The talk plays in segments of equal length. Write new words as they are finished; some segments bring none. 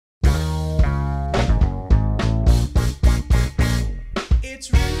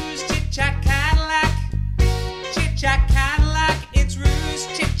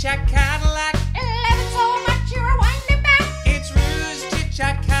Chit-Chat-Cadillac. Love it so much you're winding back. It's Ruse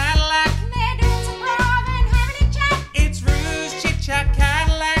Chit-Chat-Cadillac. They're doing some improv and having a chat. It's Ruse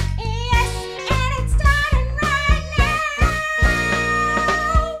Chit-Chat-Cadillac. Yes, and it's starting right now.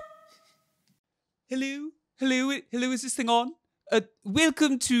 Hello, is this thing on?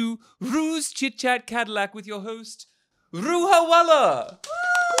 Welcome to Ruse Chit-Chat-Cadillac with your host, Halwala.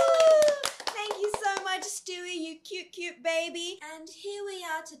 Thank you so much, Stewie, you cute baby. And here we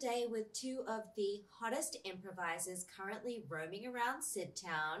are today with two of the hottest improvisers currently roaming around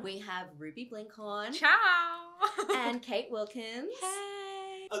Sidtown. We have Ruby Blinkhorn. Ciao! And Kate Wilkins.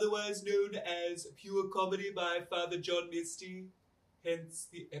 Hey! Otherwise known as Pure Comedy by Father John Misty, hence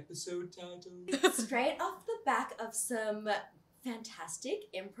the episode title. Straight off the back of some fantastic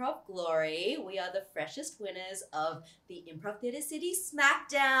improv glory, we are the freshest winners of the Improv Theatre City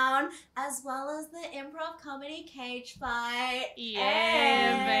Smackdown, as well as the improv comedy Cagefight.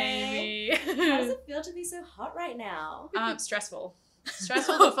 Yeah, Hey. baby. How does it feel to be so hot right now? Stressful.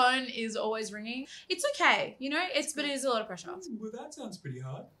 Stressful. The phone is always ringing. It's okay, you know. But it is a lot of pressure. Well, that sounds pretty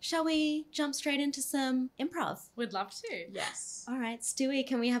hard. Shall we jump straight into some improv? We'd love to. Yes. All right, Stewie,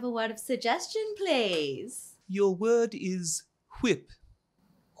 can we have a word of suggestion, please? Your word is whip.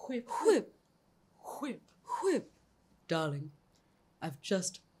 Whip. Whip, Whip. whip. Darling, I've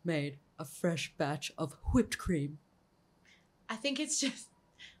just made a fresh batch of whipped cream. I think it's just.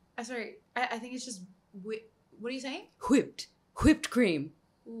 Sorry. I think it's just. What are you saying? Whipped cream.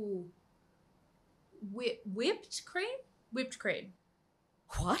 Ooh. Whipped cream? Whipped cream.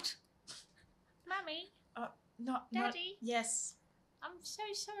 What? Mummy, Not. Daddy? Yes. I'm so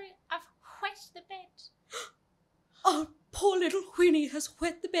sorry. I've wet the bed. Oh, poor little Winnie has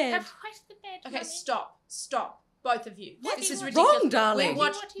wet the bed. I've wet the bed. Okay, Mummy. stop, both of you. What This is is wrong, ridiculous. darling?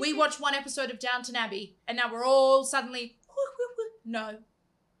 We watched one episode of Downton Abbey, and now we're all suddenly. No.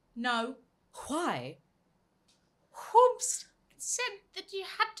 Why? Whoops said that you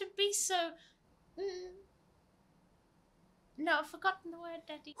had to be so. No, I've forgotten the word,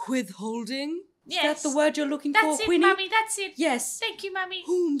 Daddy. Withholding? Yes. Is that the word you're looking That's for, it, Winnie? Mummy. That's it. Yes. Thank you, Mummy.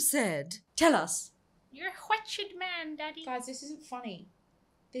 Whom said? Tell us. You're a wretched man, Daddy. Guys, this isn't funny.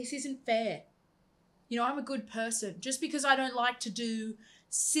 This isn't fair. You know, I'm a good person. Just because I don't like to do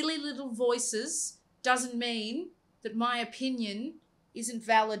silly little voices doesn't mean that my opinion isn't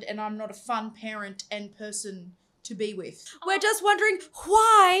valid and I'm not a fun parent and person to be with. We're just wondering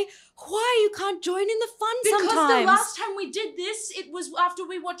why you can't join in the fun Because sometimes. the last time we did this, it was after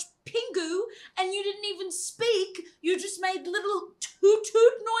we watched Pingu and you didn't even speak. You just made little toot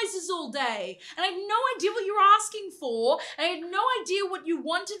noises all day. And I had no idea what you were asking for. And I had no idea what you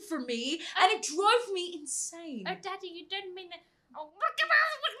wanted from me. And it drove me insane. Oh, Daddy, you don't mean that. Oh,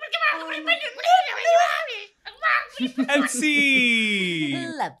 And see.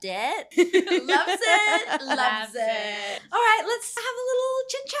 Loved it. Loves it. All right, let's have a little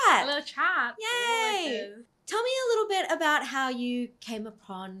chit chat. A little chat. Yay. Tell me a little bit about how you came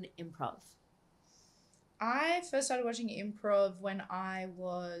upon improv. I first started watching improv when I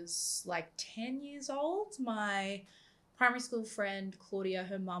was like 10 years old. My primary school friend, Claudia,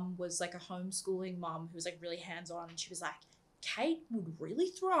 her mum was like a homeschooling mum who was like really hands-on. And she was like, Kate would really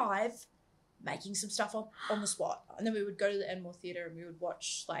thrive making some stuff up on the spot. And then we would go to the Enmore Theatre and we would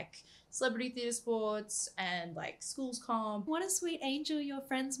watch like celebrity theatre sports and like schools comp. What a sweet angel your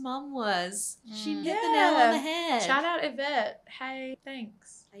friend's mum was. She hit the Yeah. nail on the head. Shout out Yvette. Hey,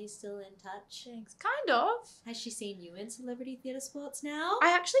 thanks. Are you still in touch? Thanks. Kind of. Has she seen you in celebrity theatre sports now?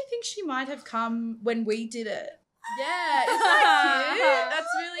 I actually think she might have come when we did it. Yeah, isn't that cute?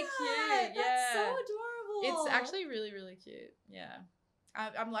 That's really cute. Yeah. That's so adorable. It's actually really, really cute. Yeah.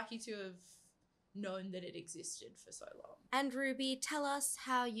 I'm lucky to have known that it existed for so long. And Ruby, tell us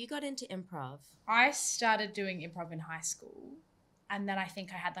how you got into improv. I started doing improv in high school, and then I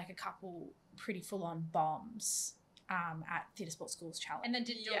think I had like a couple pretty full-on bombs at Theatre Sports Schools Challenge. And then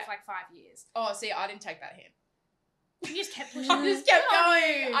didn't do it Yeah. for like 5 years. Oh, see, I didn't take that hint. You just kept pushing. I just kept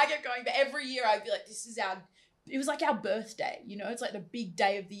going. I kept going. But every year I'd be like, it was like our birthday, you know? It's like the big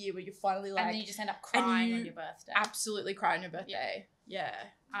day of the year where you're finally like. And then you just end up crying you on your birthday. absolutely cry on your birthday. Yeah.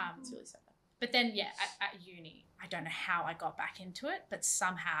 It's really sad. But then, yeah, at uni, I don't know how I got back into it, but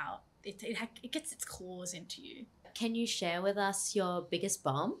somehow it gets its claws into you. Can you share with us your biggest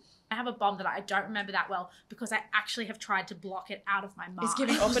bomb? I have a bomb that I don't remember that well because I actually have tried to block it out of my mind. It's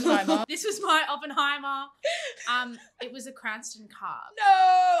giving Oppenheimer. This was my Oppenheimer. It was a Cranston carb. No,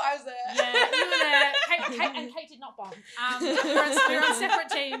 I was there. Yeah, you were there. Kate did not bomb. We were on separate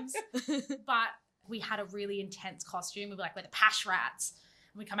teams, but we had a really intense costume. We were like, we're the Pash Rats.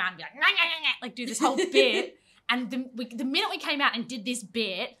 And we come out and be like, nah, nah, nah, nah, like do this whole bit. And the minute we came out and did this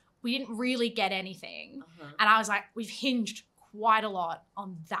bit, we didn't really get anything. Uh-huh. And I was like, we've hinged quite a lot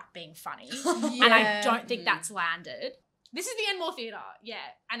on that being funny. Yeah. And I don't think that's landed. This is the Enmore Theatre, yeah,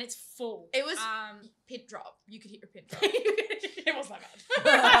 and it's full. It was pin drop. You could hear a pin drop. It wasn't that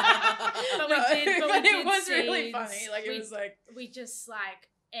bad. but it was scenes. really funny. Like it was like we just like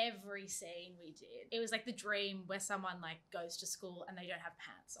every scene we did. It was like the dream where someone like goes to school and they don't have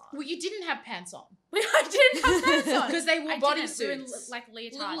pants on. well, you didn't have pants on I didn't have pants on because they wore I bodysuits, didn't. We were in, like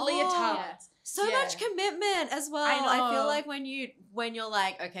leotards. little Oh. leotards. So Yeah. much commitment as well. I I feel know. like when you're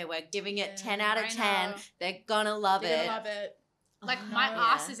like, okay, we're giving it Yeah, 10 out of I 10, know. they're gonna love They're it. gonna love it. Like Oh, my yeah.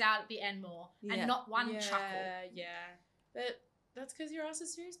 ass is out at the Enmore Yeah. and not one yeah, chuckle. Yeah, but that's because your ass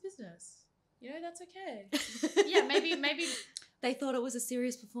is serious business. You know, that's okay. Yeah, maybe They thought it was a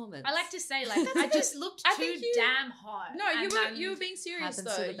serious performance. I like to say like I just looked I too think you- damn hot. No, you were being serious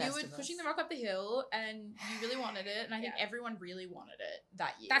happens to though. the You best were of us. pushing the rock up the hill, and you really wanted it, and I think Yeah. everyone really wanted it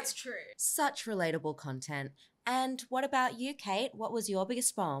that year. That's true. Such relatable content. And what about you, Kate? What was your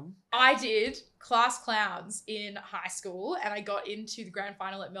biggest bomb? I did class clowns in high school, and I got into the grand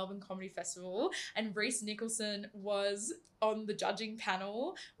final at Melbourne Comedy Festival, and Reese Nicholson was on the judging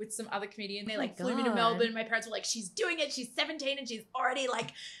panel with some other comedian. They Oh my like flew me to God. Melbourne. My parents were like, she's doing it. She's 17 and she's already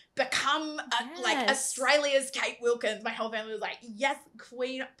like become like Yes. Australia's Kate Wilkins. My whole family was like, yes,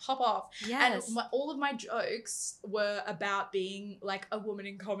 queen, pop off. Yes. And all of my jokes were about being like a woman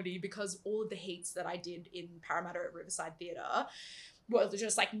in comedy because all of the heats that I did in Parramatta at Riverside Theatre were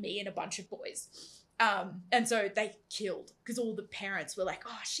just like me and a bunch of boys. And so they killed because all the parents were like,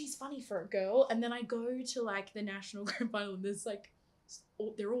 oh, she's funny for a girl. And then I go to like the national grand final and there's like,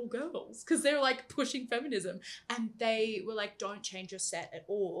 they're all girls because they're like pushing feminism. And they were like, don't change your set at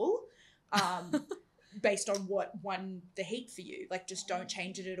all. Based on what won the heat for you. Like, just don't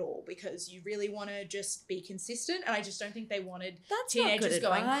change it at all because you really want to just be consistent. And I just don't think they wanted That's not teenagers good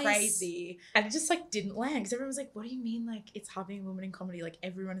going advice. crazy. And it just like didn't land because everyone was like, what do you mean like it's hard being a woman in comedy? Like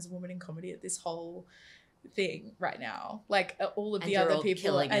everyone is a woman in comedy at this whole thing right now. Like all of And the you're other all people.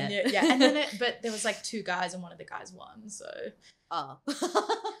 killing And it. yeah. And then but there was like two guys and one of the guys won. So Oh.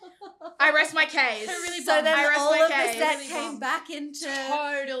 I rest my case. So really So then I rest all my of the case. set Really came bummed. back into...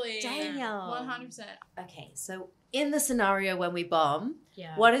 Totally. Damn. 100%. Okay, so in the scenario when we bomb,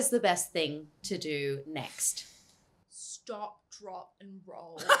 Yeah. what is the best thing to do next? Stop, drop, and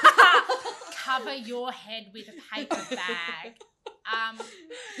roll. Cover your head with a paper bag.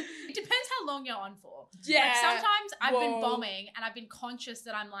 It depends how long you're on for. Yeah. Like sometimes I've been Whoa. bombing and I've been conscious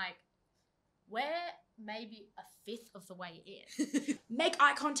that I'm like, we're maybe a fifth of the way in. Make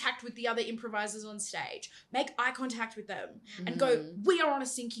eye contact with the other improvisers on stage. Make eye contact with them and go, we are on a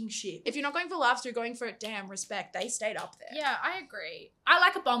sinking ship. If you're not going for laughs, you're going for it. Damn, respect. They stayed up there. Yeah, I agree. I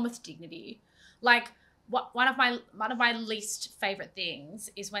like a bomb with dignity. Like one of my least favorite things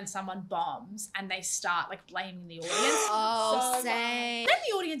is when someone bombs and they start like blaming the audience. Oh, So same. Then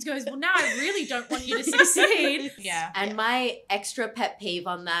the audience goes, well, now I really don't want you to succeed. Yeah. And my extra pet peeve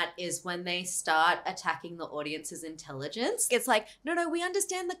on that is when they start attacking the audience's intelligence. It's like, no, we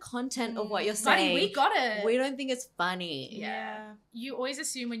understand the content of what you're saying. Buddy, we got it. We don't think it's funny. Yeah. You always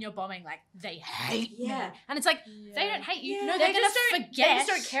assume when you're bombing, like, they hate Yeah. me. And it's like, they don't hate you. Yeah. No, They they're going just to don't- forget. They just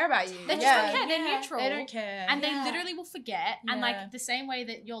don't care about you. They just Yeah. don't care. They're Yeah. neutral. They don't care. And Yeah. they literally will forget. And Yeah. like the same way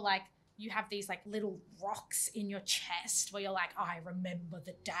that you're like, you have these like little rocks in your chest where you're like, I remember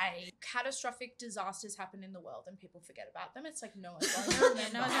the day. Catastrophic disasters happen in the world and people forget about them. It's like no one's going to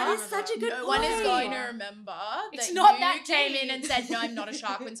remember. no one's That is such a good No one is point. going to remember It's that not you that came deep. in and said, no, I'm not a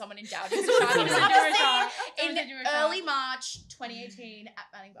shark when someone in doubt is a Someone shark. said It was you were a another shark. thing Someone in said you were a early shark. March 2018 at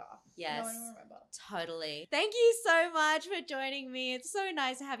Manning Bar. Yes. No one will remember. Totally. Thank you so much for joining me. It's so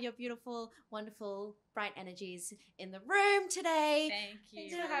nice to have your beautiful, wonderful, bright energies in the room today. Thank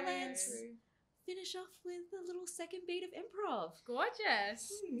you for having us. Finish off with a little second beat of improv.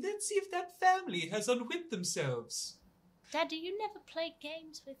 Gorgeous. Let's see if that family has unwhipped themselves. Daddy, you never play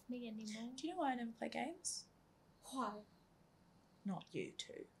games with me anymore. Do you know why I never play games? Why? Not you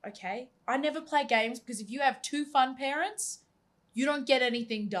two, okay? I never play games because if you have two fun parents, you don't get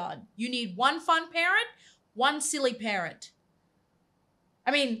anything done. You need one fun parent, one silly parent.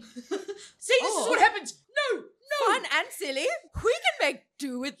 I mean, see, this is what happens. No. Fun and silly. We can make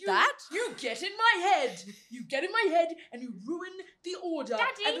do with that. You get in my head. You get in my head and you ruin the order.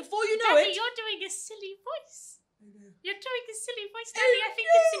 Daddy, and before you know Daddy, it, you're doing a silly voice. You're doing a silly voice, Daddy. I think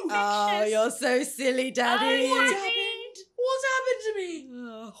it's infectious. Oh, you're so silly, Daddy. Oh, what Daddy. happened? What happened to me?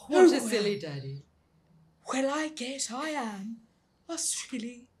 What a silly daddy. Well, I guess I am a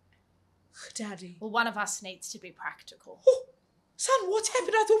silly daddy. Well, one of us needs to be practical. Oh, son, what's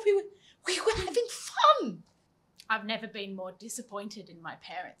happened? I thought we were having fun. I've never been more disappointed in my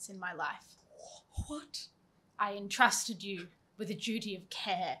parents in my life. What? I entrusted you with a duty of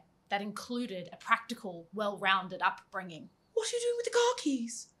care that included a practical, well-rounded upbringing. What are you doing with the car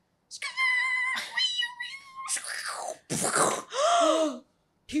keys?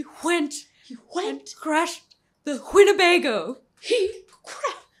 He went He went. crashed the Winnebago. He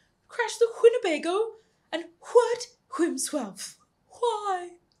crashed the Winnebago and hurt himself.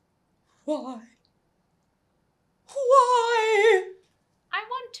 Why? Why? Why? I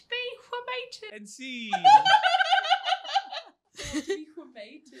want to be cremated. And see. To be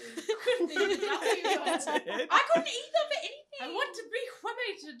cremated. Couldn't even That's it. I couldn't either for anything. I want to be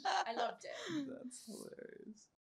cremated. I loved it. That's hilarious.